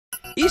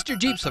Easter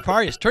Jeep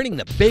Safari is turning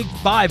the big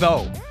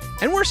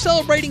 5-0, and we're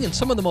celebrating in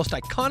some of the most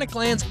iconic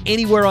lands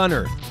anywhere on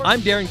Earth.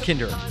 I'm Darren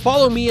Kinder.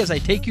 Follow me as I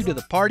take you to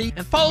the party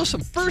and follow some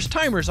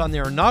first-timers on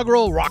their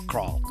inaugural rock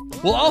crawl.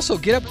 We'll also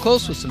get up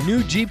close with some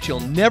new Jeeps you'll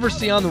never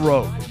see on the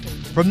road.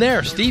 From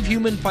there, Steve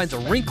Human finds a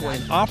wrinkle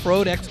in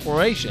off-road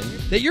exploration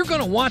that you're going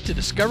to want to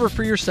discover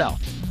for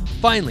yourself.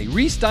 Finally,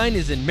 Reece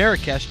is in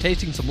Marrakesh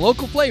tasting some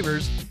local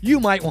flavors you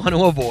might want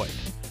to avoid.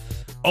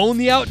 Own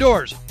the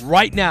outdoors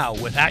right now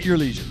with At Your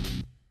Leisure.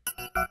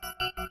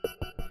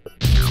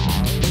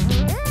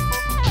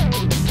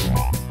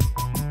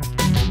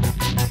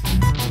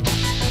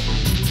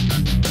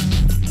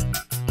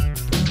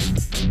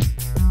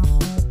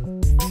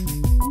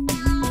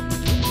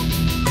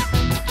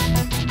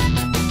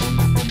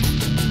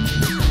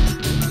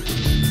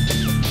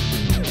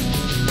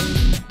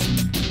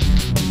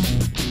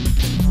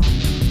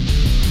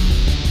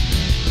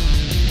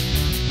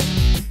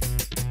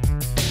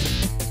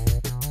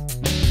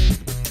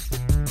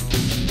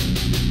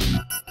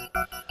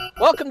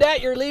 Welcome to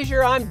At Your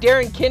Leisure. I'm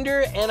Darren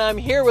Kinder, and I'm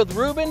here with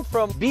Ruben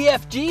from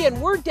BFG,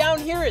 and we're down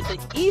here at the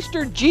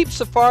Easter Jeep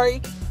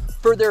Safari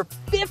for their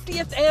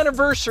 50th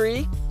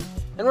anniversary,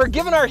 and we're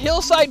giving our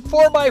hillside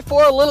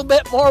 4x4 a little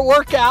bit more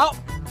workout.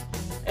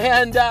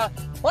 And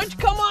why don't you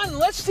come on and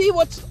let's see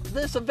what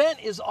this event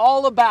is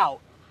all about.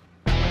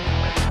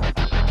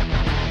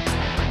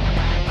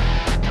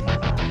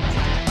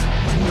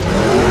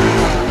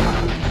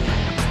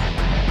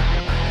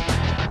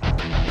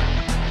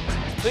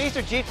 So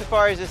Easter Jeep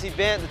Safari is this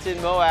event that's in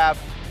Moab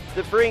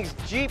that brings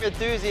Jeep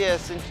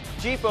enthusiasts and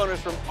Jeep owners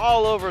from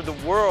all over the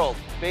world,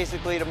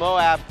 basically, to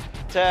Moab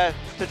to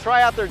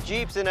try out their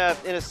Jeeps in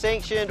a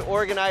sanctioned,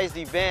 organized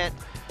event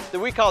that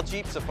we call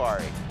Jeep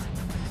Safari.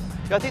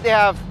 I think they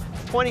have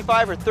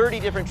 25 or 30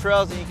 different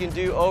trails that you can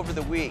do over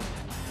the week.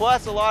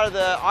 Plus, a lot of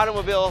the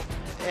automobile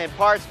and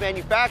parts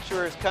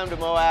manufacturers come to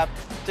Moab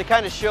to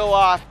kind of show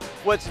off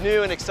what's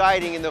new and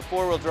exciting in the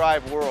four-wheel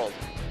drive world.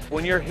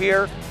 When you're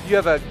here, you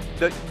have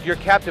your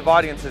captive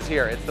audience is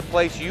here. It's the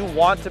place you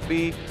want to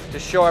be to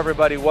show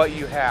everybody what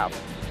you have.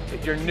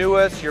 Your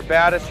newest, your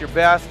baddest, your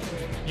best,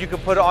 you can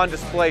put it on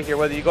display here,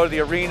 whether you go to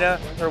the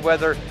arena or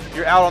whether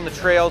you're out on the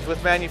trails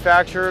with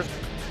manufacturers.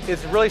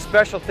 It's a really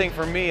special thing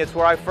for me. It's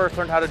where I first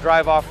learned how to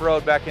drive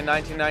off-road back in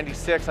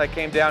 1996. I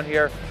came down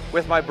here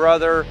with my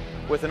brother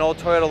with an old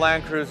Toyota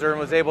Land Cruiser and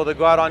was able to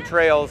go out on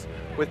trails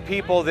with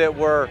people that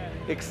were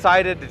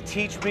excited to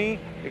teach me,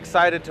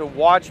 excited to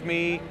watch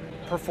me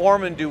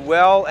perform and do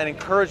well and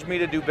encourage me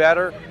to do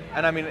better.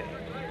 And I mean,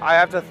 I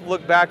have to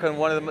look back on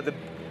one of the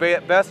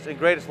best and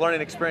greatest learning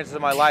experiences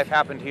of my life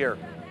happened here.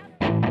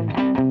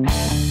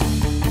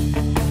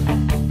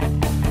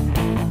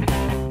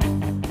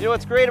 You know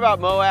what's great about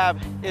Moab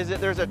is that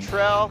there's a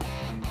trail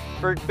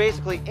for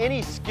basically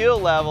any skill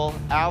level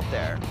out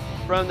there.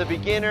 From the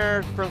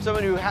beginner, from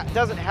someone who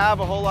doesn't have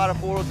a whole lot of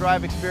four-wheel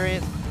drive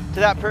experience, to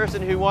that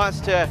person who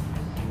wants to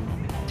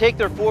take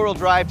their four-wheel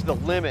drive to the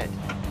limit.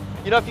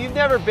 You know, if you've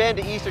never been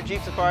to Easter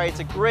Jeep Safari, it's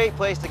a great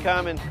place to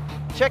come and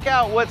check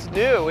out what's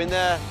new in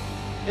the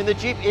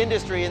Jeep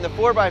industry, in the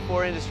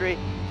 4x4 industry.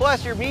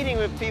 Plus, you're meeting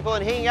with people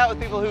and hanging out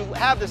with people who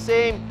have the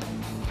same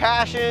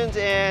passions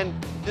and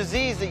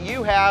disease that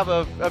you have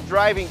of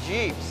driving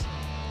Jeeps.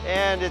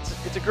 And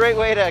it's a great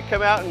way to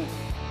come out and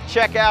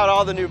check out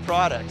all the new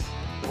products.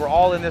 We're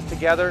all in this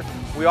together.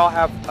 We all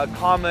have a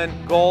common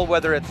goal,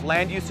 whether it's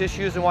land use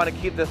issues and want to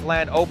keep this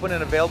land open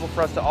and available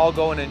for us to all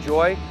go and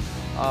enjoy,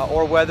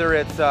 or whether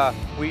it's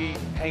we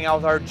hang out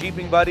with our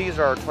Jeeping buddies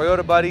or our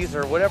Toyota buddies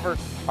or whatever,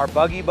 our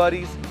buggy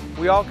buddies.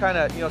 We all kind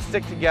of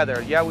stick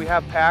together. Yeah, we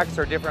have packs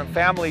or different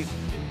families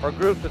or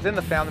groups within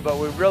the family, but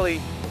we really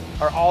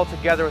are all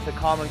together with a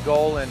common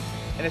goal, and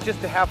it's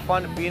just to have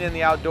fun being in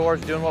the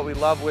outdoors, doing what we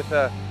love with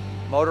a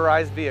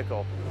motorized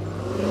vehicle.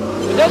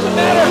 It doesn't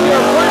matter if you're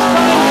a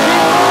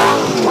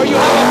first-time Jeep or you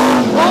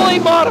have a fully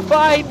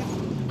modified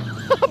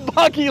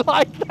buggy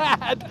like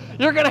that,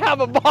 you're going to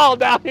have a ball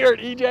down here at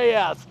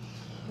EJS.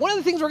 One of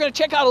the things we're going to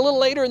check out a little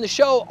later in the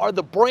show are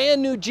the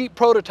brand new Jeep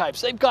prototypes.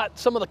 They've got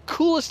some of the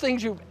coolest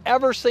things you've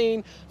ever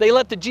seen. They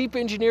let the Jeep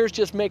engineers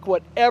just make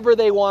whatever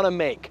they want to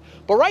make.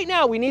 But right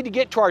now, we need to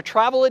get to our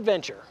travel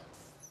adventure.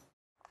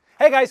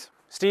 Hey guys,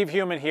 Steve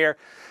Human here.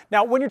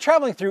 Now, when you're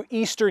traveling through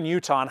eastern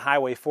Utah on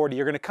Highway 40,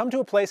 you're going to come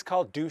to a place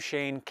called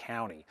Duchesne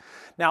County.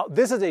 Now,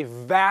 this is a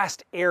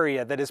vast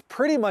area that is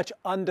pretty much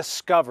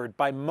undiscovered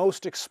by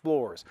most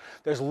explorers.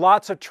 There's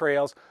lots of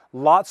trails,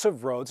 lots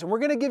of roads, and we're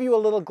going to give you a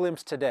little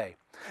glimpse today.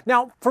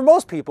 Now, for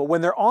most people, when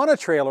they're on a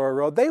trail or a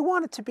road, they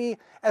want it to be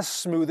as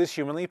smooth as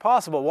humanly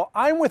possible. Well,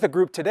 I'm with a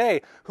group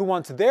today who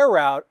wants their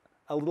route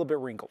a little bit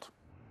wrinkled.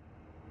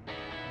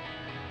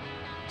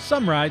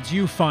 Some rides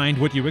you find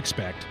what you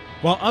expect,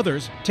 while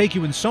others take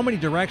you in so many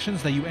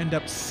directions that you end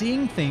up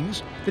seeing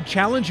things that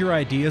challenge your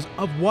ideas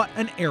of what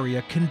an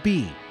area can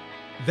be.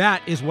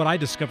 That is what I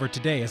discovered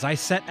today as I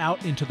set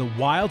out into the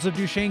wilds of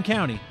Duchesne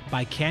County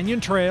by canyon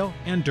trail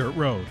and dirt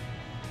road.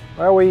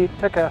 Well, we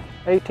took a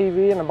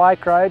ATV and a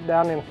bike ride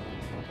down in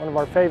one of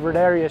our favorite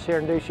areas here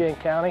in Duchesne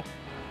County,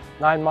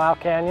 9 Mile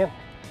Canyon.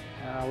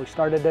 We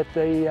started at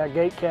the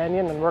Gate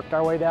Canyon and worked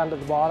our way down to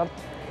the bottom,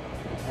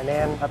 and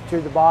then up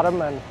through the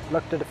bottom and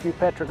looked at a few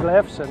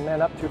petroglyphs, and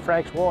then up through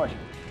Frank's Wash.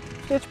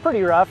 It's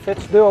pretty rough.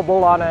 It's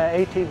doable on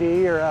an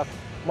ATV or a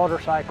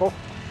motorcycle.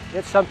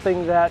 It's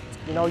something that,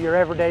 you know, your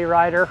everyday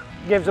rider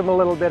gives them a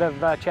little bit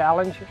of a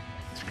challenge.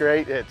 It's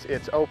great.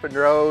 It's open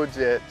roads,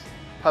 it's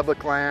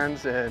public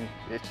lands, and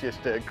it's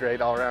just a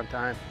great all-around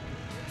time.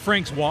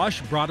 Frank's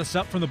Wash brought us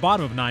up from the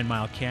bottom of 9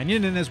 Mile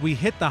Canyon, and as we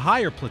hit the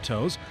higher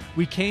plateaus,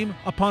 we came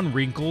upon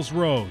Wrinkles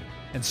Road.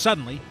 And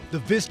suddenly, the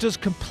vistas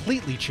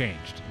completely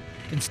changed.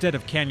 Instead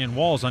of canyon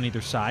walls on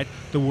either side,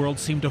 the world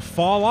seemed to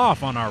fall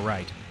off on our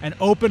right and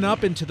open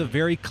up into the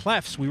very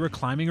clefts we were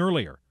climbing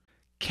earlier.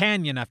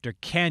 Canyon after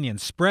canyon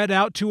spread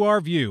out to our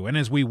view, and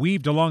as we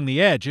weaved along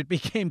the edge, it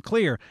became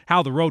clear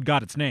how the road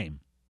got its name.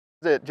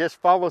 It just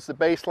follows the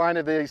baseline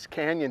of these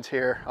canyons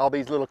here, all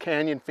these little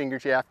canyon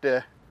fingers you have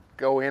to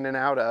go in and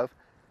out of.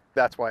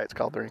 That's why it's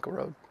called the Wrinkle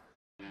Road.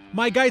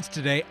 My guides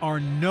today are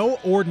no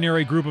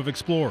ordinary group of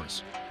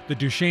explorers. The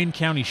Duchesne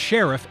County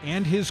Sheriff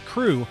and his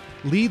crew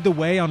lead the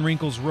way on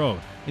Wrinkles Road,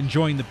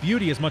 enjoying the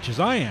beauty as much as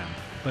I am,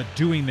 but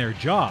doing their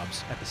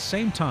jobs at the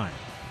same time.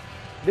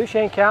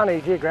 Duchesne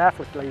County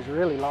geographically is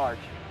really large.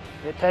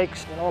 It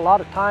takes, you know, a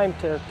lot of time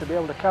to be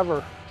able to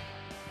cover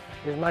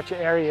as much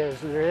area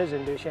as there is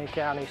in Duchesne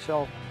County.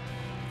 So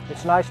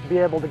it's nice to be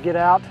able to get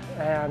out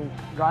and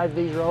drive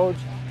these roads,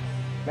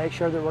 make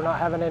sure that we're not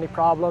having any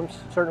problems.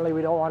 Certainly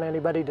we don't want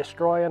anybody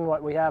destroying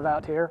what we have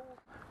out here.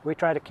 We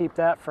try to keep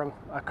that from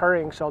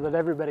occurring so that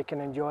everybody can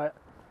enjoy it.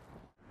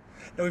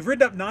 Now we've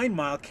ridden up 9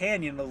 Mile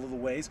Canyon a little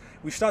ways.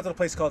 We've stopped at a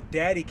place called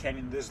Daddy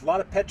Canyon. There's a lot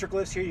of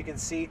petroglyphs here you can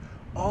see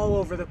all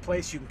over the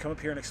place. You can come up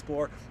here and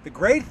explore. The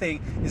great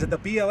thing is that the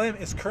BLM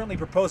is currently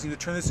proposing to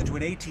turn this into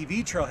an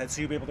ATV trailhead,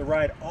 so you'll be able to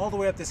ride all the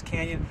way up this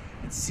canyon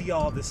and see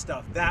all of this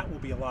stuff. That will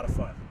be a lot of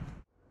fun.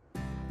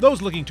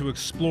 Those looking to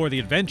explore the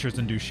adventures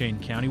in Duchesne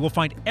County will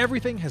find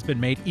everything has been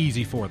made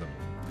easy for them.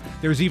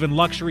 There's even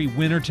luxury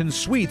Winterton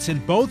suites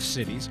in both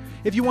cities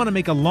if you want to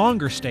make a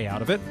longer stay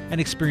out of it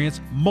and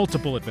experience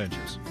multiple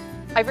adventures.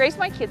 I've raised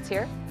my kids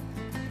here.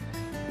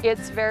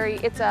 It's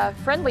a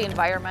friendly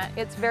environment.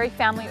 It's very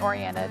family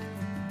oriented.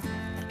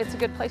 It's a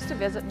good place to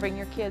visit and bring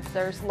your kids.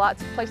 There's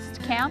lots of places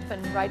to camp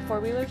and ride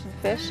four-wheelers and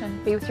fish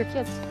and be with your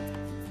kids.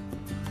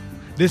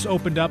 This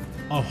opened up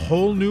a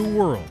whole new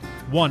world,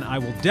 one I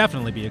will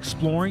definitely be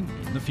exploring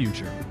in the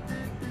future.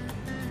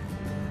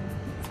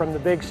 From the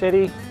big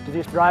city to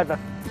just drive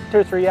 2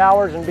 or 3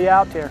 hours and be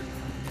out here.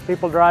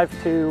 People drive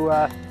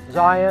to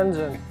Zion's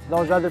and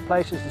those other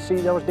places to see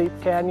those deep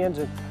canyons,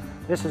 and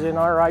this is in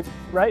our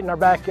right in our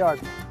backyard.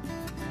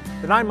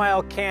 The 9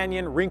 Mile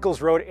Canyon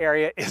Wrinkles Road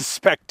area is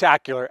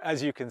spectacular,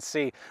 as you can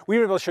see. We've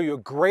been able to show you a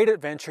great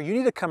adventure. You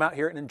need to come out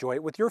here and enjoy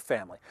it with your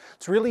family.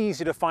 It's really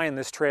easy to find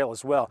this trail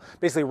as well.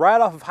 Basically right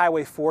off of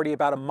Highway 40,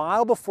 about a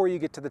mile before you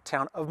get to the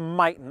town of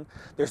Mighton,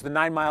 there's the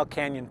 9 Mile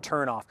Canyon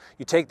turnoff.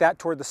 You take that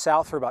toward the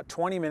south for about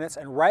 20 minutes,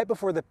 and right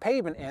before the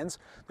pavement ends,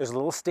 there's a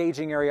little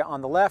staging area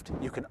on the left.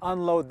 You can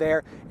unload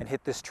there and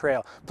hit this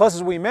trail. Plus,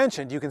 as we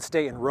mentioned, you can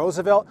stay in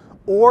Roosevelt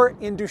or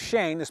in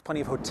Duchesne. There's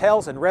plenty of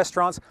hotels and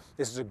restaurants.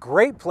 This is a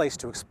great place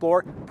to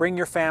explore. Bring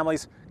your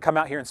families, come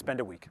out here and spend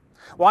a week.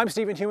 Well, I'm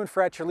Stephen Heumann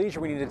for At Your Leisure.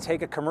 We need to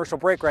take a commercial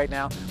break right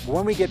now. But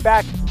when we get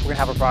back, we're gonna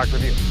have a product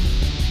review.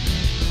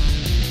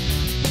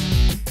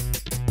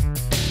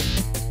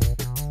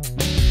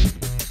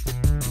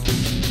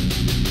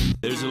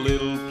 There's a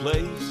little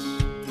place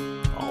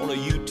on a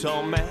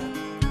Utah map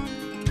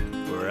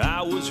where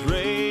I was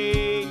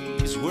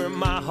raised, where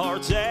my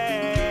heart's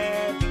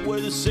at, where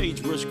the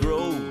sagebrush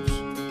grows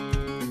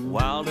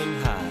wild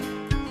and high,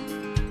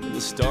 and the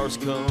stars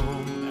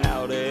come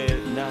out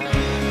at night.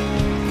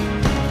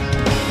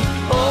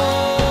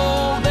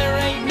 Oh, there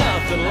ain't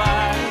nothing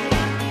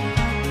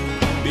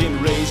like being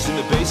raised in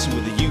the basin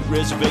with a Ute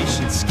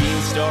reservation,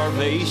 skiing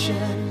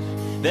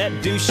starvation, that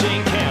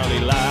Duchesne County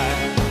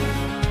life.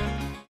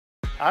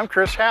 I'm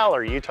Chris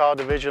Haller, Utah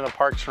Division of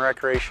Parks and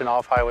Recreation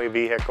Off-Highway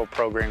Vehicle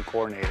Program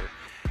Coordinator.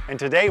 And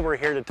today we're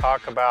here to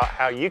talk about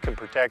how you can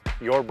protect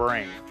your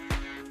brain.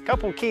 A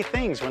couple key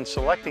things when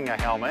selecting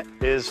a helmet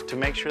is to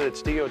make sure that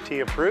it's DOT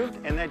approved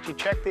and that you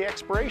check the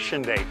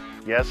expiration date.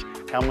 Yes,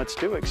 helmets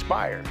do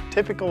expire.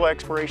 Typical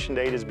expiration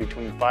date is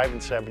between 5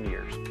 and 7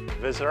 years.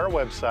 Visit our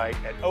website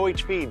at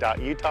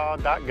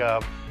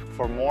ohv.utah.gov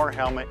for more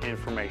helmet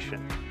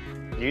information.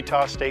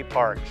 Utah State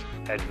Parks,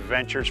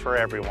 adventures for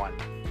everyone.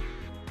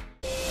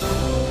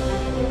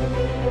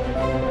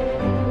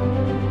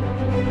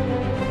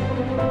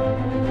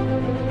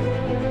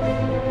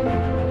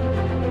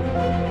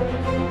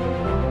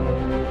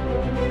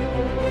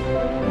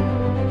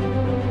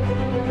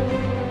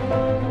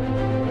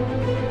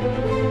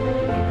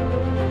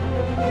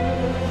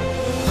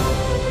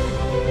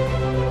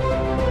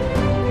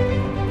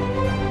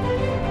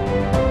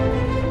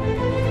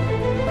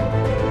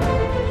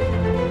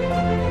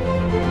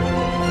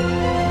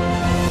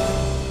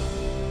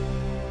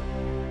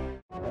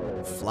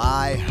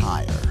 Fly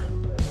higher.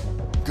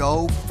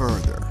 Go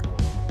further.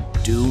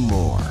 Do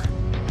more.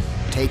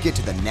 Take it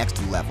to the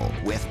next level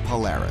with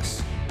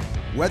Polaris.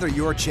 Whether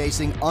you're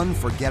chasing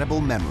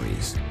unforgettable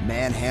memories,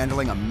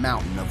 manhandling a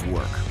mountain of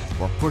work,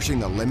 or pushing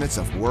the limits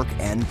of work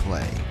and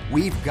play,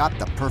 we've got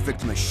the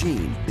perfect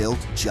machine built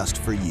just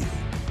for you.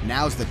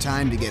 Now's the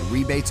time to get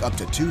rebates up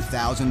to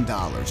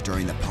 $2,000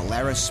 during the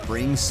Polaris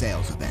Spring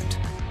Sales Event.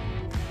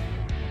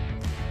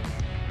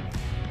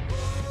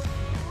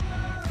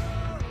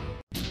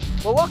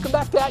 Well, welcome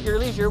back to At Your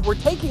Leisure. We're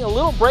taking a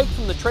little break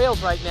from the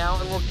trails right now,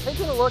 and we're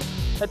taking a look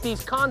at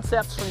these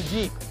concepts from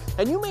Jeep.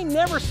 And you may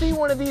never see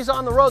one of these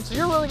on the road, so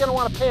you're really going to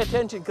want to pay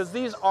attention because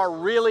these are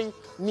really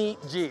neat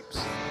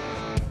Jeeps.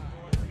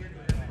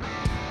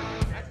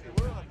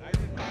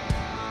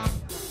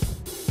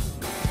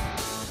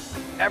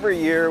 Every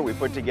year we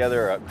put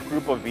together a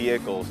group of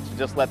vehicles to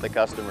just let the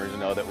customers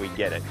know that we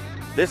get it.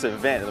 This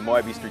event, the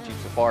Moab Easter Jeep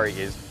Safari,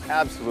 is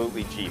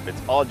absolutely Jeep. It's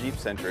all Jeep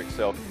centric,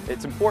 so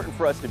it's important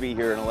for us to be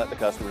here and let the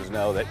customers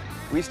know that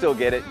we still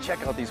get it.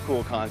 Check out these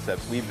cool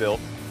concepts we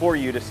built for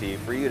you to see,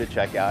 for you to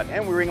check out,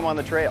 and we bring them on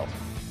the trails.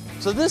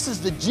 So this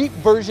is the Jeep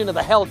version of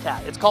the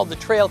Hellcat. It's called the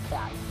Trail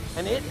Cat,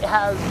 and it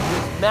has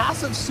this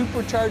massive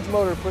supercharged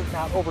motor putting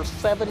out over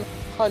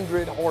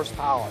 700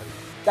 horsepower.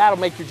 That'll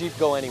make your Jeep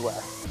go anywhere.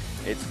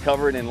 It's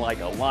covered in like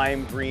a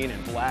lime green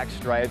and black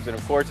stripes, and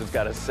of course it's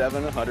got a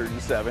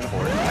 707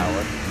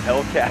 horsepower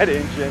Hellcat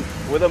engine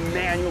with a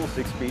manual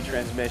 6-speed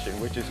transmission,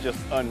 which is just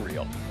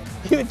unreal.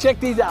 You can check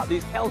these out,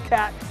 these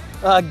Hellcat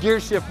gear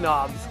shift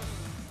knobs.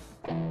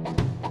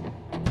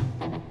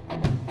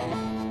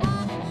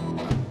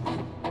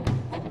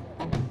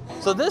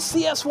 So this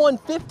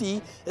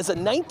CS150 is a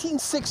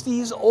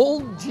 1960s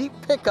old Jeep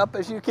pickup,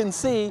 as you can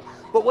see,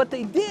 but what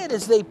they did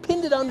is they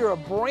pinned it under a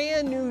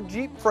brand new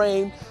Jeep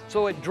frame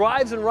so it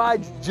drives and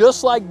rides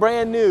just like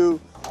brand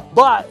new,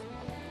 but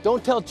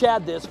don't tell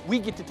Chad this, we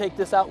get to take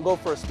this out and go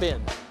for a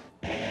spin.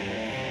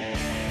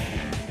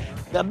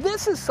 Now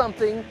this is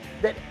something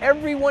that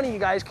every one of you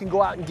guys can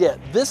go out and get.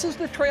 This is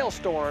the Trail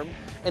Storm,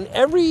 and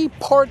every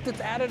part that's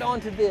added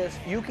onto this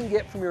you can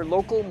get from your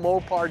local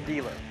Mopar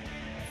dealer.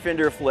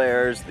 Fender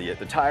flares, the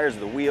tires,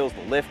 the wheels,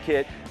 the lift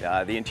kit,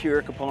 the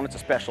interior components, a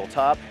special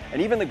top,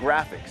 and even the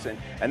graphics.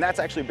 And that's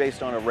actually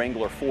based on a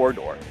Wrangler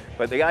 4-door.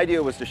 But the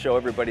idea was to show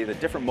everybody the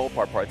different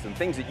Mopar parts and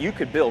things that you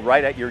could build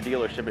right at your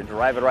dealership and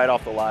drive it right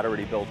off the lot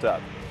already built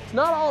up. It's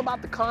not all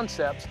about the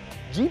concepts.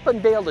 Jeep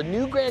unveiled a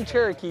new Grand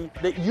Cherokee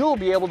that you'll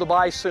be able to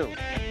buy soon.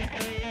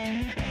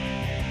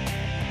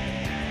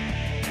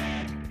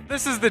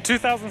 This is the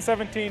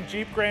 2017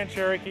 Jeep Grand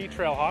Cherokee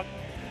Trailhawk.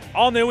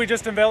 All new, we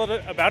just unveiled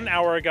it about an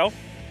hour ago.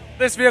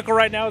 This vehicle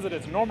right now is at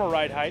its normal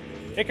ride height.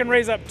 It can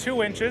raise up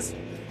 2 inches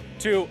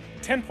to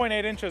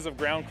 10.8 inches of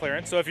ground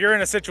clearance. So if you're in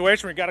a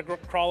situation where you gotta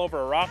crawl over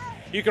a rock,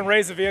 you can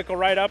raise the vehicle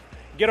right up,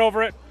 get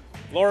over it,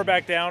 lower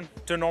back down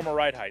to normal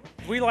ride height.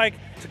 We like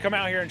to come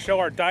out here and show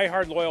our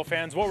die-hard loyal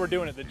fans what we're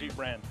doing at the Jeep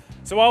brand.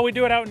 So while we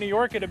do it out in New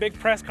York at a big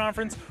press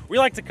conference, we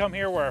like to come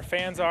here where our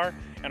fans are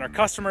and our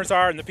customers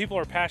are and the people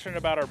who are passionate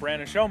about our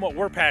brand and show them what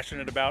we're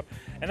passionate about.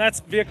 And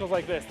that's vehicles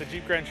like this, the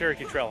Jeep Grand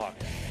Cherokee Trailhawk.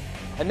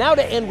 And now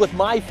to end with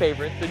my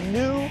favorite, the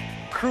new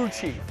Crew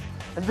Chief.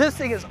 And this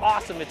thing is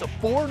awesome. It's a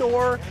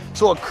 4-door,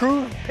 so a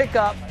crew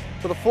pickup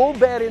with a full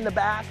bed in the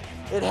back.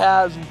 It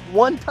has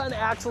 1-ton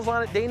axles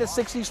on it, Dana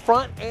 60s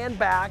front and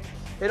back.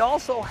 It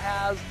also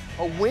has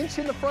a winch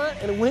in the front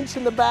and a winch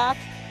in the back.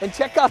 And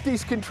check out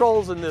these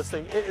controls in this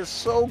thing. It is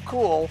so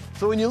cool.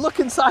 So when you look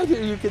inside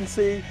here, you can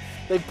see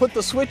they put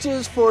the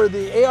switches for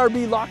the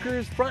ARB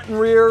lockers, front and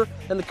rear,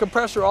 and the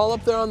compressor all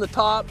up there on the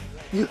top.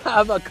 You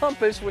have a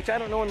compass, which I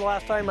don't know when the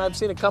last time I've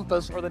seen a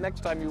compass or the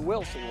next time you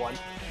will see one.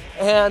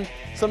 And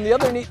some of the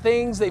other neat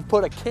things, they've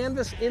put a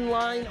canvas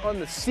inline on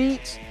the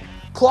seats,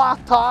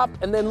 cloth top,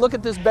 and then look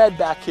at this bed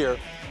back here.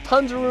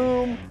 Tons of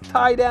room,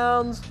 tie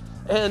downs,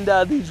 and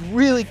these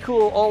really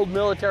cool old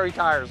military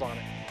tires on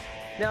it.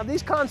 Now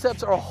these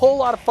concepts are a whole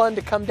lot of fun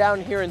to come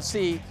down here and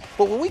see,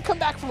 but when we come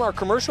back from our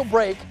commercial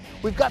break,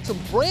 we've got some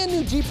brand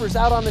new Jeepers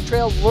out on the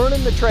trails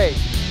learning the trade.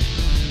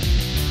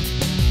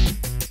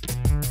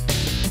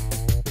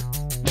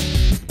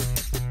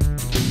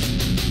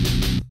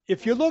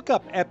 If you look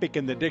up epic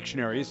in the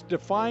dictionary, it's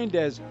defined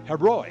as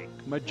heroic,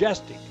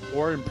 majestic,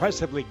 or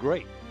impressively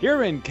great.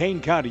 Here in Kane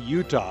County,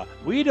 Utah,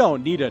 we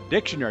don't need a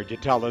dictionary to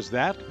tell us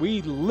that.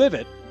 We live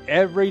it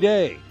every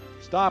day.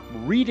 Stop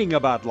reading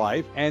about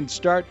life and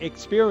start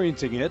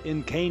experiencing it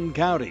in Kane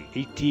County.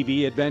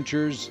 ATV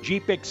adventures,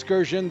 Jeep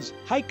excursions,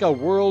 hike a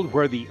world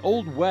where the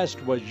Old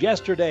West was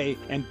yesterday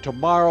and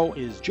tomorrow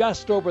is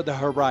just over the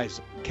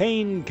horizon.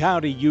 Kane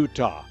County,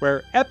 Utah,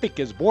 where epic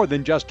is more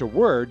than just a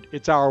word,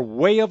 it's our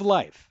way of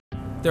life.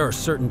 There are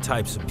certain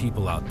types of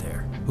people out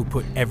there who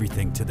put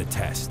everything to the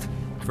test.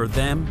 For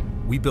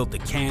them, we built the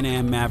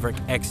Can-Am Maverick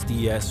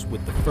XDS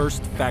with the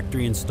first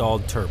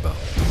factory-installed turbo.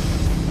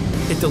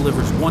 It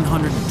delivers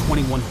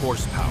 121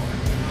 horsepower,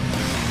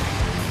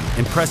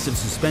 impressive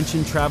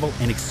suspension travel,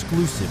 and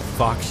exclusive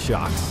Fox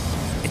shocks.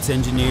 It's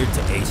engineered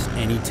to ace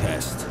any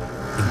test,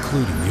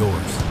 including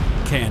yours.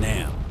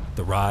 Can-Am,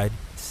 the ride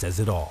says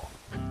it all.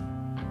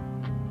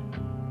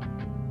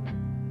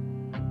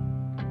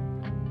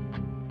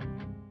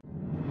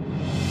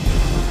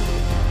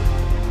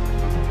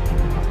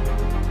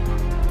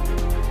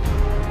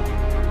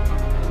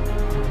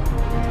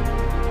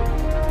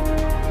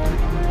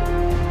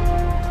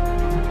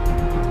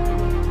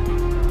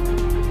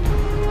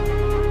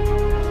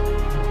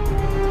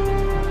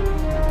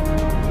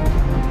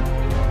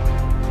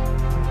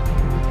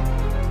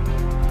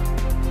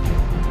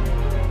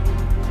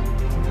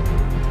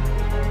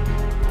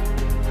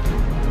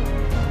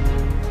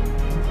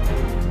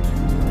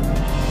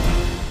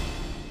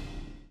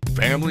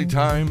 family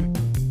time,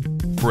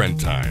 friend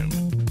time,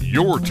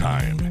 your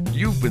time.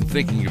 You've been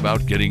thinking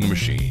about getting a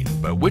machine,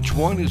 but which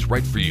one is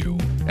right for you?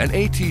 An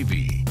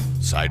ATV,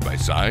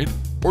 side-by-side,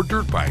 or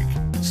dirt bike?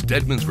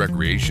 Stedman's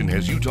Recreation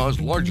has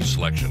Utah's largest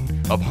selection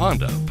of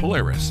Honda,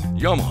 Polaris,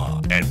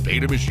 Yamaha, and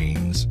Beta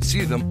machines.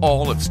 See them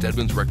all at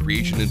Stedman's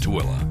Recreation in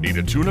Tooele. Need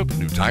a tune-up,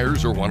 new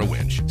tires, or want a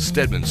winch?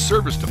 Stedman's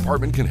Service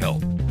Department can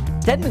help.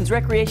 Stedman's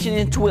Recreation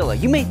in Tooele.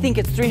 You may think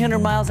it's 300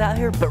 miles out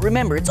here, but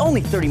remember, it's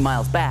only 30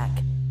 miles back.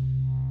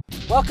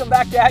 Welcome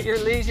back to At Your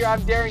Leisure.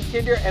 I'm Darren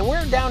Kinder, and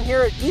we're down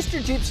here at Easter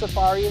Jeep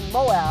Safari in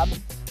Moab.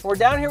 We're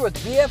down here with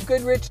BF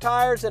Goodrich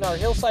tires and our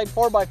Hillside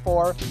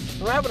 4x4,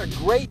 and we're having a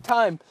great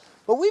time.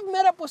 But we've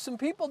met up with some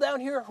people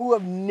down here who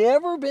have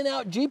never been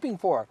out jeeping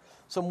before.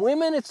 Some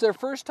women, it's their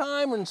first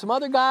time, and some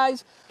other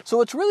guys. So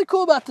what's really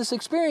cool about this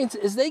experience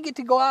is they get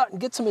to go out and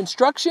get some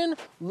instruction,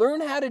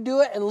 learn how to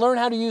do it, and learn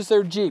how to use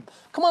their Jeep.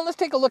 Come on, let's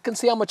take a look and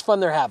see how much fun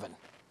they're having.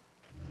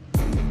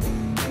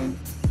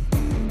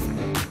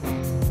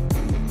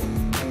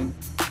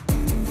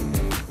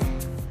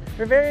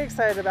 We're very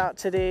excited about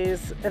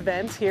today's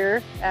event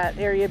here at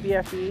Area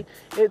BFE.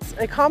 It's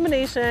a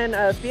combination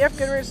of BF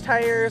Goodrich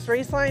tires,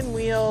 Raceline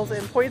wheels,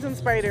 and Poison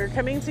Spider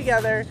coming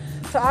together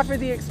to offer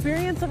the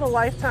experience of a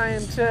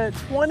lifetime to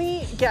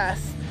 20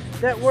 guests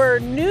that were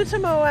new to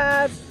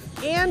Moab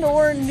and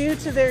or new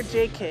to their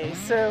JK.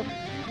 So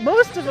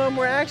most of them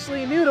were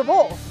actually new to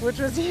both, which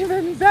was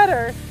even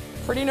better.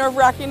 Pretty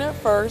nerve-wracking at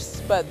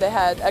first, but they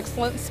had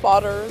excellent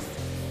spotters,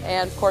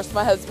 and of course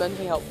my husband,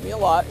 he helped me a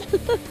lot.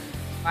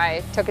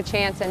 I took a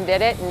chance and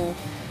did it, and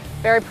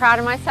very proud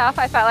of myself.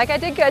 I felt like I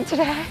did good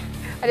today.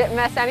 I didn't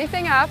mess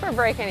anything up or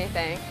break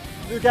anything.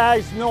 The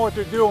guys know what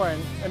they're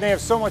doing, and they have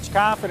so much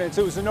confidence.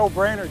 It was a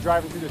no-brainer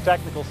driving through the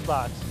technical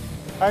spots.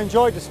 I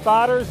enjoyed the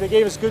spotters. They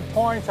gave us good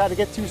points, how to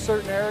get through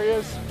certain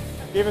areas,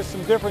 gave us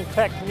some different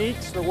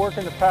techniques for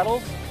working the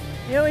pedals.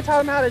 You know, we taught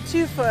them how to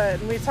two-foot,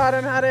 and we taught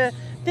them how to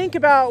think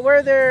about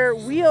where their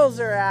wheels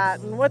are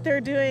at and what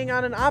they're doing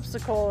on an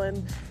obstacle,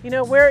 and you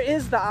know, where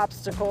is the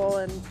obstacle,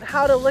 and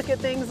how to look at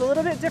things a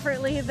little bit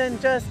differently than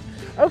just,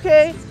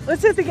 okay,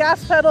 let's hit the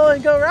gas pedal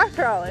and go rock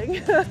crawling.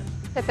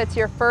 If it's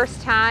your first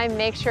time,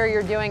 make sure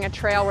you're doing a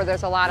trail where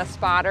there's a lot of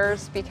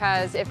spotters,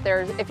 because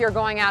if you're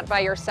going out by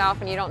yourself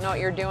and you don't know what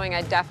you're doing,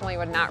 I definitely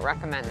would not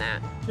recommend that.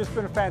 Just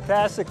been a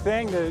fantastic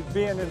thing to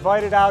being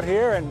invited out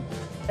here, and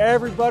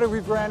everybody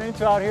we've ran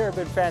into out here have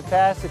been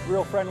fantastic,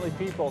 real friendly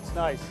people. It's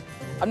nice.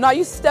 I'm not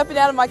used to stepping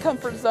out of my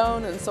comfort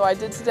zone, and so I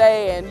did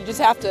today, and you just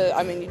have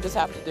to, you just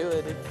have to do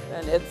it,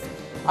 and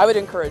I would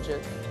encourage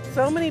it.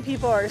 So many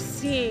people are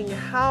seeing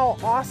how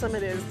awesome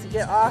it is to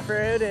get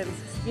off-road and,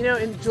 you know,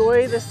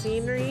 enjoy the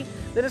scenery,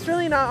 that it's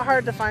really not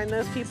hard to find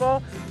those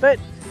people. But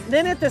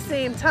then at the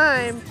same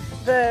time,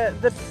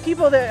 the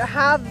people that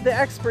have the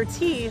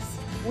expertise,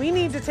 we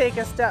need to take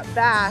a step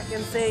back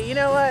and say, you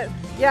know what,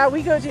 yeah,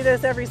 we go do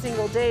this every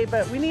single day,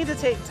 but we need to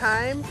take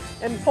time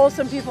and pull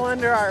some people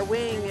under our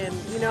wing and,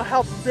 you know,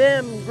 help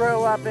them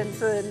grow up into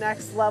the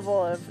next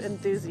level of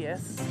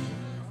enthusiasts.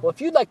 Well,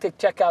 if you'd like to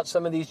check out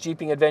some of these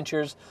Jeeping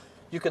adventures,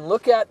 you can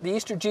look at the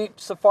Easter Jeep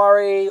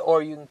Safari,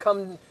 or you can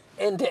come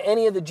into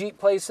any of the Jeep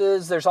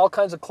places. There's all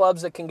kinds of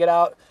clubs that can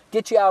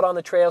get you out on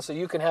the trail so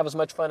you can have as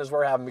much fun as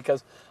we're having,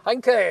 because I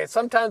can tell you,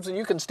 sometimes when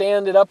you can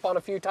stand it up on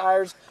a few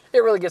tires,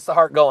 it really gets the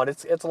heart going.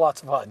 It's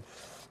lots of fun.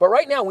 But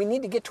right now, we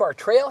need to get to our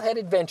trailhead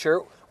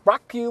adventure,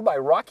 brought to you by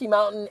Rocky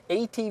Mountain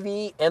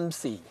ATV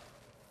MC.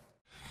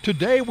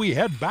 Today we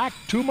head back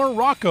to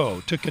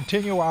Morocco to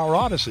continue our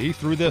odyssey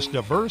through this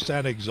diverse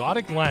and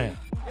exotic land.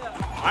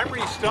 I'm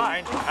Reece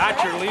Stein,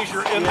 at your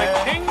leisure in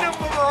the Kingdom of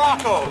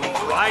Morocco,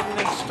 riding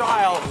in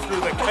style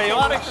through the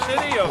chaotic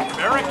city of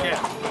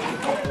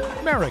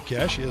Marrakesh.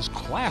 Marrakesh is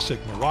classic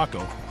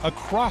Morocco, a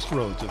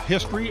crossroads of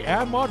history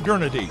and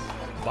modernity,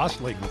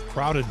 bustling with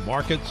crowded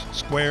markets,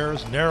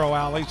 squares, narrow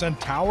alleys, and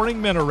towering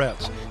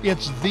minarets.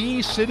 It's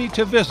the city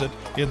to visit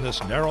in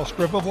this narrow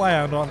strip of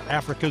land on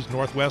Africa's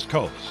northwest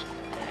coast.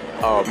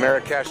 Oh,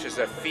 Marrakesh is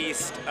a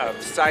feast of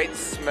sights,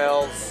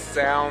 smells,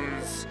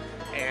 sounds,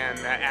 and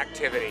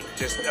activity.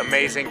 Just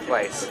amazing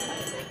place.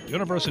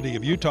 University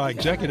of Utah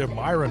executive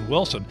Myron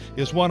Wilson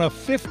is one of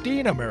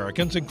 15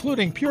 Americans,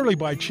 including purely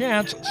by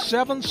chance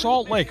 7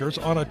 Salt Lakers,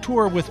 on a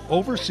tour with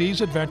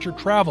Overseas Adventure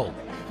Travel.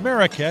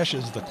 Marrakesh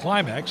is the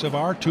climax of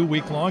our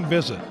 2-week-long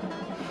visit.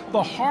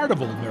 The heart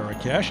of Old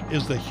Marrakesh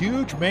is the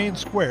huge main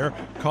square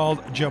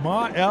called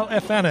Jama El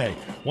Effene,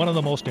 one of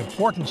the most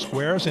important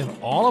squares in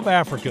all of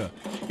Africa.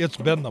 It's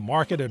been the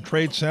market and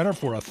trade center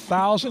for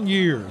 1,000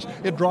 years.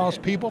 It draws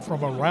people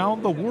from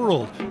around the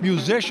world: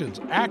 musicians,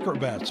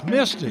 acrobats,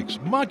 mystics,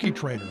 monkey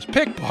trainers,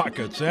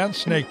 pickpockets, and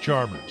snake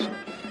charmers.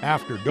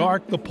 After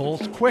dark, the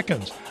pulse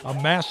quickens. A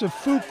massive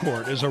food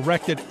court is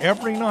erected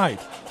every night,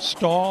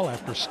 stall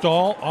after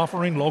stall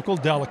offering local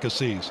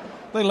delicacies.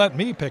 They let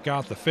me pick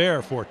out the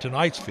fare for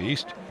tonight's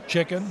feast: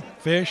 chicken,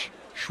 fish,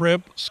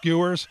 shrimp,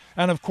 skewers,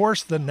 and of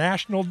course the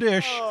national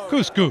dish,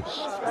 couscous.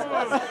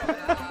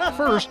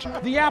 First,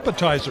 the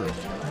appetizer: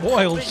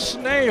 boiled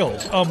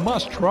snails, a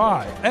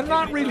must-try, and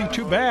not really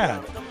too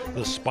bad.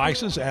 The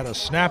spices add a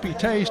snappy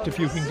taste if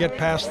you can get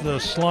past the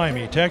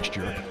slimy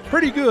texture.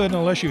 Pretty good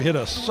unless you hit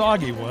a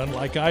soggy one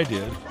like I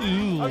did.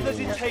 Ooh. How does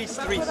it taste,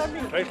 Reece?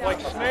 Tastes like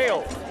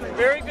snail.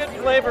 Very good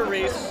flavor,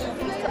 Reece.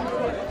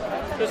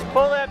 Just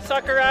pull that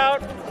sucker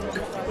out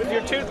with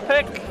your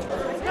toothpick.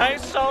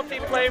 Nice salty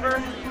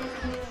flavor.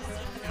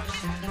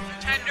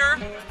 Tender.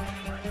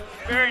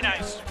 Very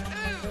nice.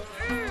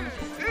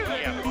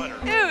 Yeah, butter.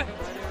 Ew.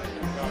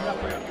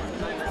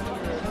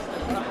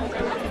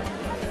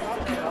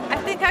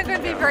 I think I'm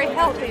going to be very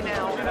healthy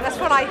now. That's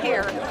what I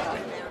hear.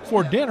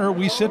 For dinner,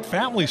 we sit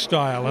family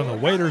style, and the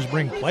waiters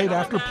bring plate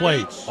after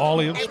plate.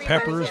 Olives,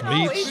 peppers,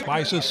 meats,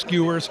 spices,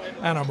 skewers,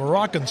 and a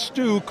Moroccan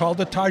stew called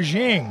the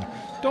tagine.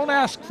 Don't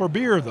ask for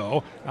beer,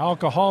 though.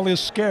 Alcohol is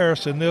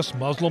scarce in this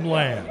Muslim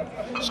land.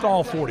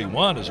 Stall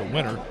 41 is a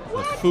winner.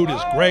 The food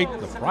is great,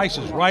 the price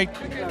is right,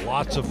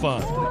 lots of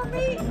fun.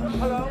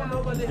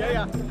 Hello.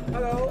 Yeah.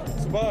 Hello.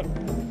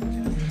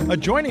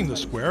 Adjoining the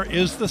square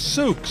is the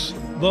souks,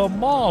 the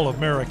Mall of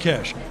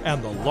Marrakesh,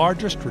 and the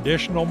largest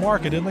traditional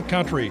market in the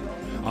country.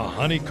 A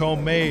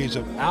honeycomb maze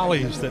of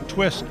alleys that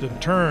twist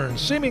and turn,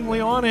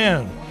 seemingly on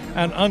end.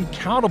 An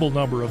uncountable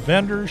number of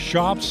vendors,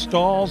 shops,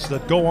 stalls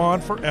that go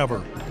on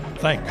forever.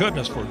 Thank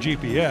goodness for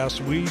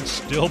GPS, we'd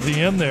still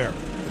be in there.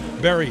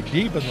 Buried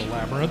deep in the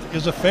labyrinth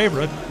is a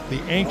favorite,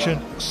 the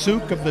ancient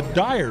souk of the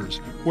dyers,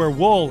 where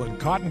wool and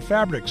cotton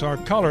fabrics are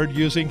colored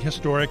using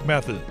historic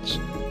methods.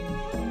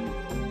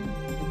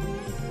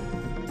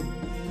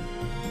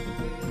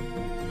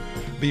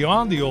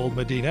 Beyond the old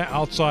Medina,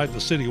 outside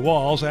the city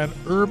walls, an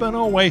urban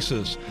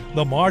oasis,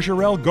 the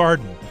Marjarel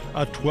Garden,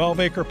 a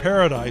 12-acre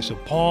paradise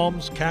of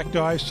palms,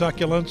 cacti,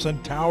 succulents,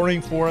 and towering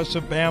forests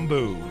of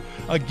bamboo.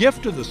 A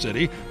gift to the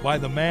city by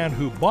the man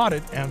who bought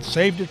it and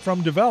saved it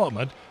from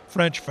development,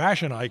 French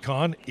fashion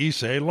icon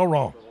Yves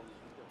Laurent.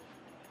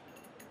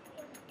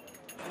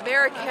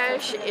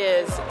 Marrakesh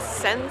is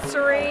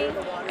sensory.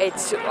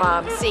 It's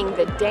seeing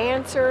the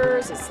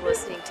dancers, it's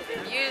listening to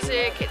the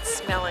music, it's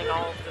smelling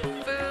all of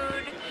the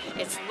food,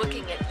 it's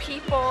looking at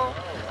people.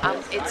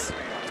 It's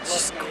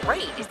just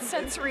great. It's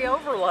sensory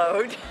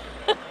overload.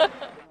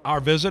 Our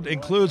visit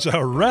includes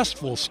a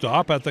restful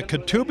stop at the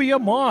Koutoubia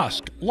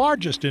Mosque,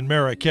 largest in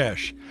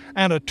Marrakesh,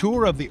 and a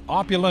tour of the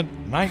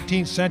opulent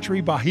 19th century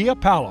Bahia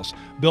Palace,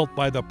 built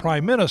by the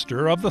Prime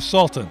Minister of the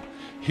Sultan.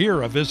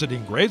 Here, a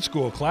visiting grade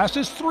school class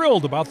is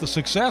thrilled about the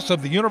success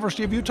of the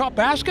University of Utah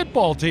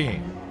basketball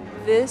team.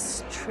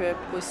 This trip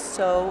was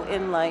so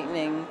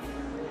enlightening.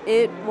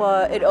 It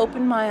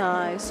opened my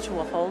eyes to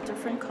a whole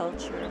different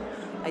culture.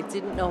 I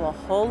didn't know a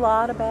whole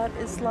lot about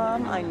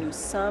Islam. I knew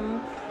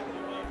some,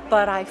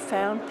 but I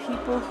found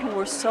people who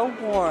were so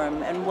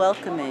warm and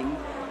welcoming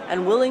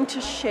and willing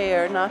to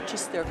share not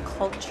just their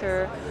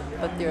culture,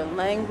 but their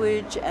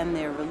language and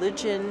their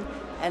religion,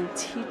 and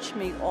teach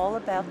me all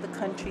about the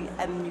country,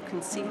 and you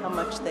can see how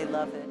much they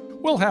love it.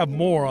 We'll have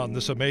more on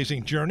this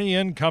amazing journey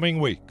in coming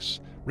weeks.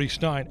 Reece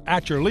Stein,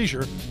 at your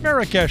leisure,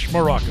 Marrakesh,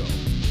 Morocco.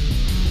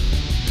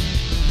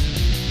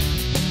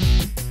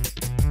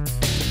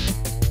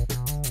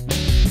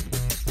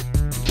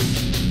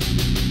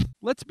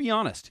 Let's be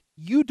honest,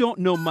 you don't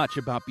know much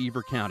about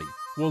Beaver County.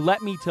 Well,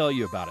 let me tell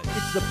you about it.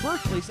 It's the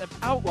birthplace of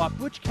outlaw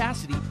Butch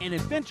Cassidy and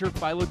inventor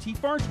Philo T.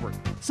 Farnsworth.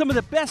 Some of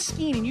the best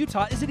skiing in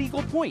Utah is at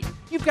Eagle Point.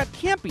 You've got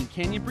camping,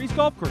 Canyon Breeze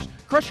Golf Course,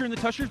 Crusher and the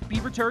Tushers,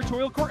 Beaver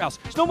Territorial Courthouse,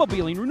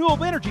 snowmobiling,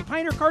 renewable energy,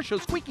 Pioneer Car Show,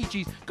 Squeaky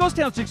Cheese, Ghost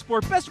Towns to explore,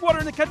 best water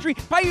in the country,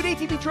 Paiute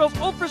ATV trails,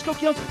 Old Frisco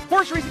Kilns,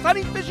 horse races,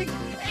 hunting, fishing,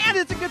 and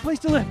it's a good place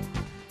to live.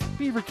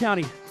 Beaver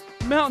County,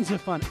 mountains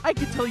of fun. I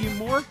could tell you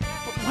more,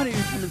 but why don't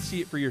you come and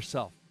see it for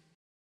yourself?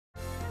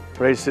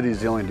 Race City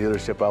is the only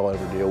dealership I'll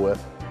ever deal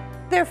with.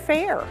 They're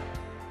fair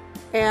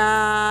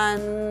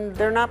and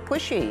they're not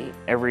pushy.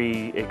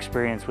 Every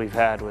experience we've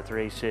had with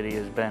Race City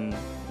has been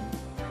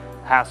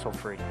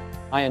hassle-free.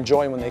 I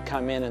enjoy when they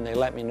come in and they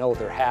let me know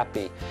they're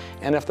happy.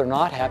 And if they're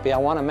not happy, I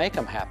want to make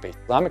them happy.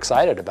 I'm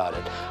excited about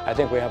it. I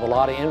think we have a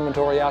lot of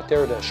inventory out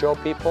there to show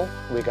people.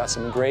 We got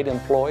some great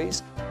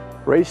employees.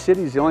 Race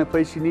City is the only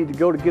place you need to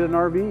go to get an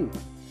RV.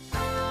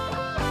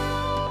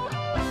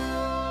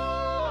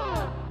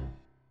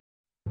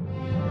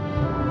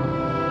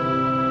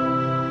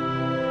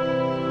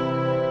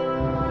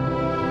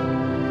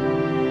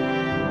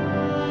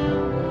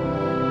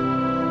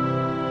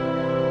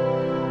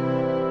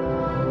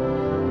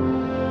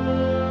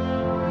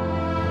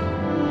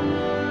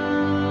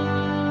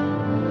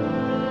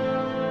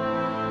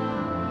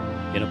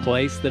 In a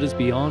place that is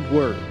beyond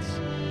words,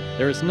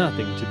 there is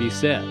nothing to be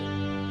said,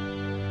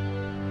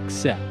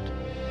 except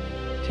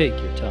take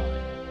your time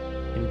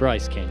in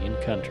Bryce Canyon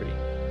Country.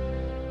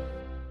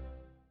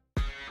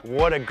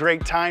 What a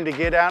great time to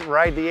get out and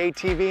ride the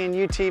ATV and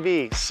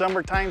UTV.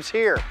 Summertime's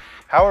here.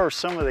 However,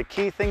 some of the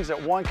key things that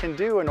one can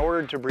do in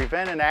order to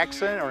prevent an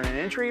accident or an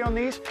injury on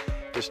these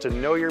is to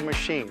know your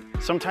machine.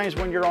 Sometimes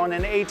when you're on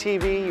an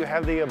ATV, you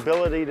have the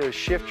ability to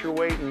shift your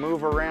weight and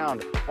move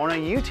around. On a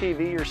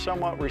UTV, you're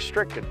somewhat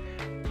restricted.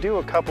 Do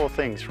a couple of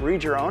things.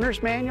 Read your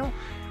owner's manual,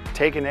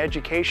 take an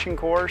education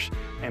course,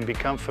 and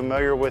become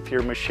familiar with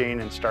your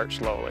machine and start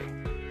slowly.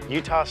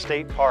 Utah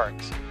State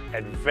Parks,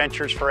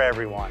 adventures for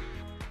everyone.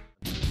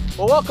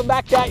 Well, welcome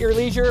back to At Your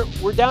Leisure.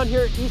 We're down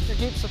here at Easter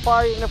Jeep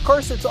Safari, and of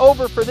course it's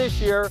over for this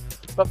year,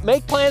 but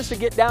make plans to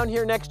get down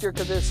here next year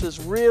because this is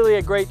really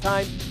a great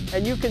time,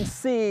 and you can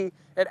see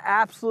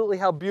absolutely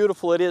how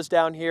beautiful it is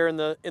down here in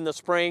the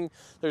spring.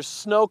 There's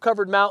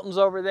snow-covered mountains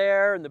over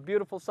there, and the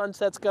beautiful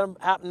sunset's going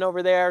to happen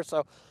over there,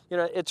 so you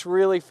know it's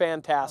really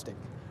fantastic.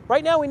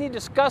 Right now we need to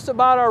discuss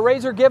about our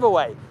Razor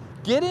giveaway.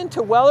 Get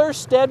into Weller's,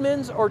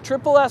 Steadman's, or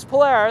Triple S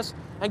Polaris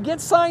and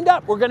get signed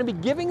up. We're going to be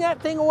giving that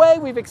thing away.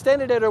 We've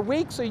extended it a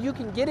week so you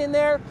can get in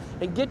there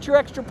and get your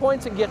extra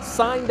points and get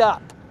signed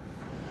up.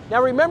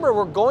 Now remember,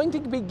 we're going to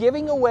be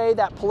giving away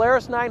that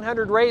Polaris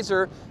 900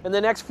 Razor in the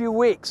next few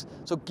weeks.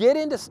 So get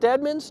into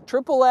Steadman's,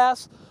 Triple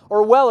S,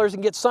 or Weller's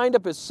and get signed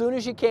up as soon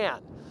as you can.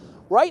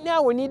 Right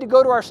now we need to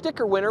go to our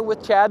sticker winner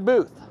with Chad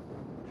Booth.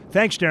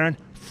 Thanks, Darren.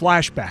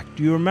 Flashback.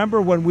 Do you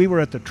remember when we were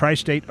at the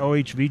Tri-State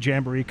OHV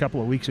Jamboree a couple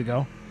of weeks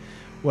ago?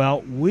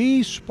 Well,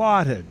 we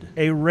spotted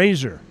a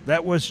Razor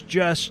that was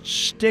just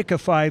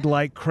stickified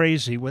like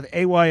crazy with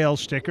AYL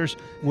stickers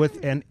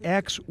with an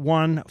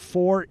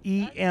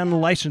X14EN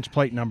license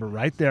plate number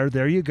right there.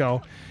 There you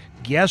go.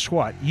 Guess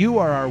what? You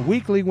are our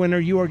weekly winner.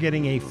 You are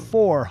getting a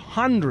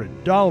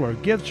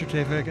 $400 gift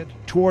certificate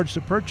towards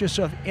the purchase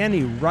of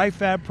any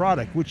Rifab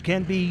product, which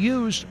can be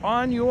used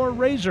on your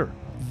Razor.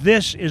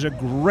 This is a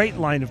great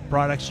line of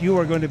products. You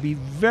are going to be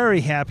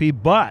very happy,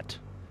 but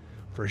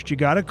first, you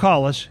got to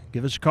call us.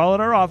 Give us a call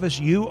at our office.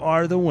 You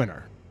are the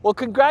winner. Well,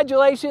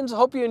 congratulations.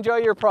 Hope you enjoy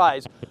your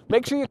prize.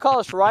 Make sure you call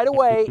us right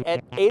away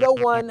at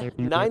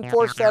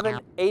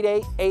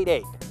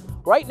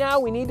 801-947-8888. Right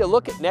now, we need to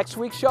look at next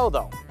week's show,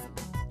 though.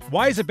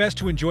 Why is it best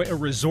to enjoy a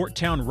resort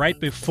town right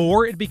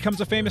before it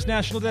becomes a famous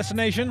national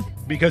destination?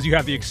 Because you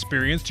have the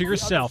experience to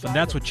yourself, and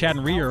that's what Chad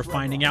and Rhea are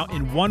finding out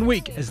in 1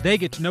 week as they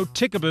get to know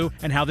Tickaboo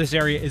and how this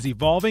area is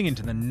evolving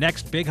into the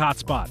next big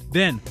hotspot.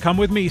 Then, come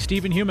with me,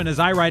 Stephen Human, as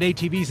I ride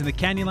ATVs in the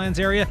Canyonlands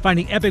area,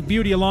 finding epic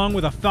beauty along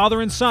with a father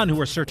and son who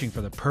are searching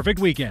for the perfect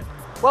weekend.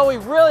 Well,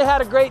 we've really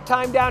had a great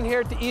time down here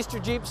at the Easter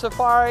Jeep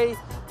Safari.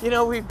 You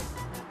know, we've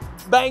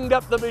banged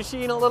up the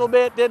machine a little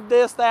bit, did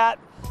this, that.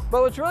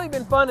 But what's really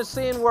been fun is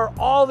seeing where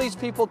all these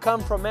people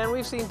come from, man.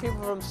 We've seen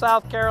people from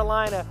South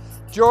Carolina,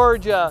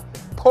 Georgia,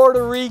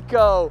 Puerto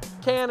Rico,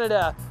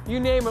 Canada, you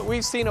name it,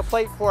 we've seen a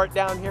plate for it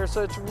down here.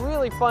 So it's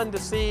really fun to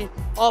see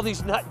all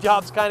these nut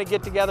jobs kind of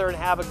get together and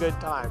have a good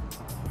time.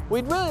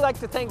 We'd really like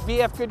to thank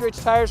BF Goodrich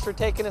Tires for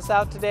taking us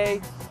out today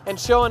and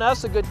showing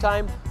us a good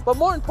time, but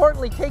more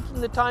importantly,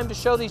 taking the time to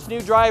show these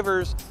new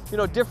drivers, you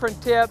know,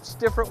 different tips,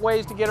 different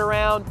ways to get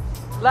around.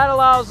 That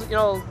allows, you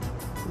know,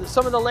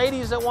 some of the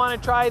ladies that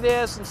want to try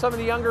this and some of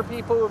the younger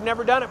people who have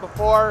never done it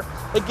before,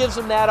 it gives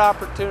them that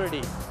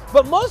opportunity.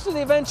 But most of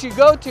the events you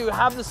go to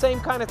have the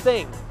same kind of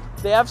thing.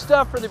 They have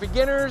stuff for the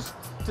beginners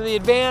to the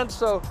advanced,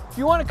 so if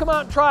you want to come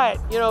out and try it,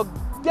 you know,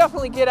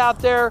 definitely get out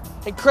there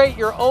and create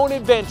your own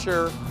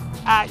adventure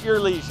at your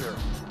leisure.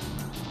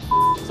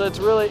 So it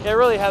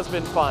really has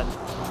been fun.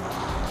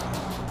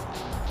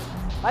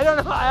 I don't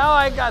know how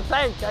I got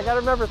thanked. I got to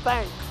remember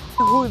thank.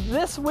 Who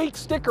this week's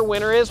sticker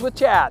winner is with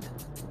Chad.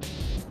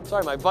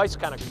 Sorry, my voice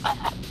kind of...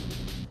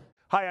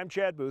 Hi, I'm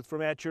Chad Booth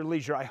from At Your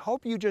Leisure. I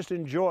hope you just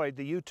enjoyed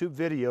the YouTube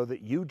video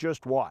that you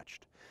just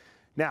watched.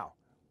 Now,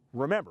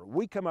 remember,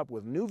 we come up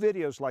with new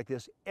videos like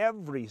this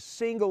every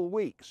single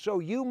week, so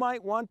you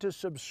might want to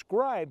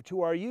subscribe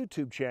to our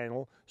YouTube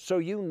channel so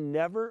you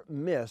never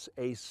miss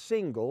a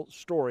single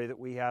story that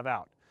we have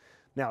out.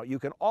 Now, you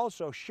can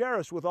also share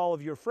us with all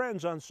of your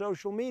friends on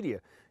social media.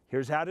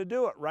 Here's how to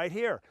do it right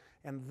here,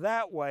 and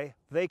that way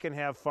they can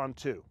have fun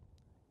too.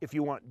 If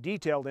you want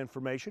detailed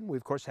information, we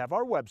of course have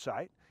our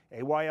website,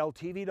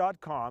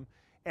 AYLTV.com,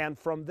 and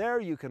from there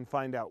you can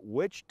find out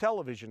which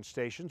television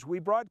stations we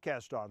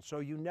broadcast on, so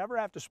you never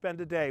have to spend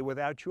a day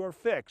without your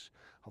fix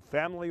of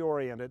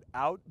family-oriented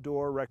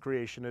outdoor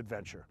recreation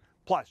adventure.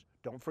 Plus,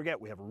 don't forget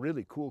we have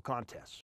really cool contests.